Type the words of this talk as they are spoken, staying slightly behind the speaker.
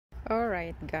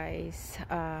Alright guys,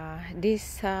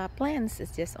 this plants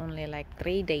is just only like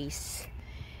 3 days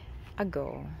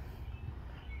ago,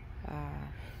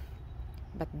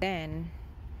 but then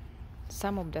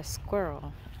some of the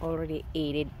squirrel already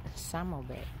ate some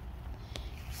of it.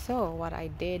 So what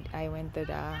I did, I went to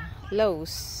the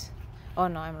Lowe's, oh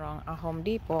no, I'm wrong, a Home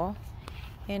Depot,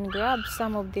 and grabbed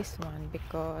some of this one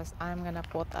because I'm gonna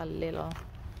put a little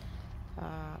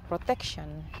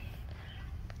protection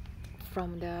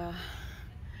from the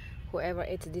whoever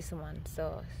eats this one.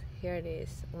 So here it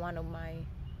is, one of my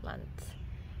plants,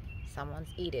 someone's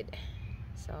eat it.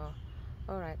 So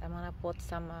alright, I'm gonna put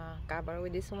some cover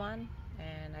with this one,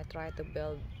 and I try to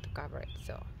build to cover it.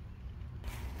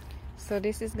 So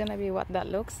this is gonna be what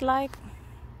that looks like,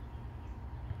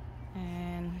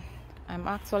 and I'm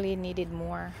actually needed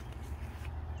more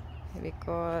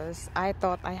because I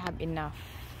thought I have enough,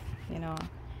 you know.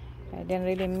 I didn't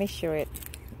really measure it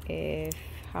if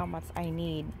how much I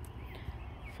need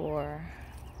for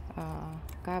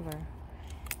cover.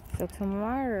 So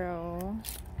tomorrow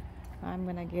I'm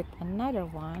gonna get another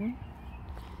one,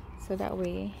 so that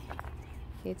way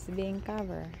it's being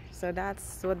covered. So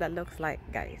that's what that looks like,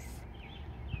 guys.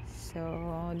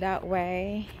 So that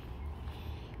way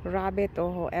rabbit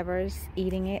or whoever's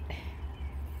eating it,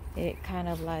 it kind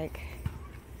of like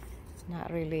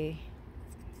not really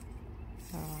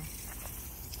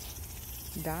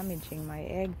damaging my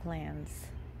eggplants,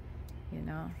 you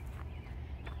know.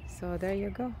 So there you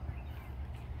go,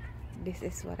 this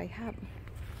is what I have.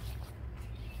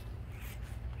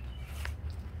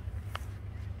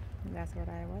 That's what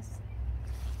I was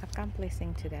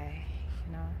accomplishing today,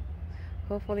 you know.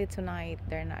 Hopefully tonight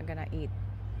they're not gonna eat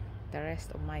the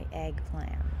rest of my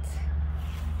eggplant,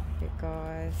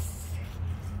 because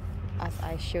as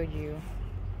I showed you,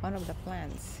 one of the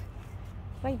plants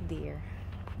right there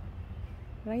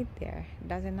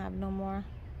doesn't have no more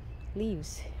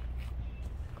leaves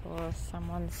because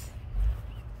someone's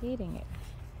eating it.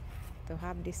 To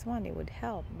have this one, it would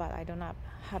help, but I do not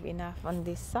have enough on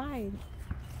this side.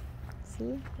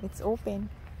 See, it's open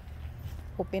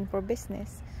for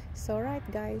business. So right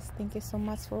guys, thank you so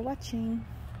much for watching,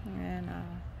 and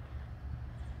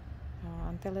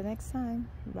until the next time,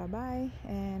 bye bye,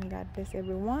 and God bless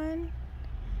everyone,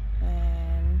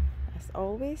 and as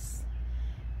always,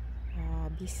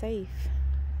 be safe.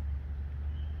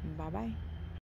 Bye bye.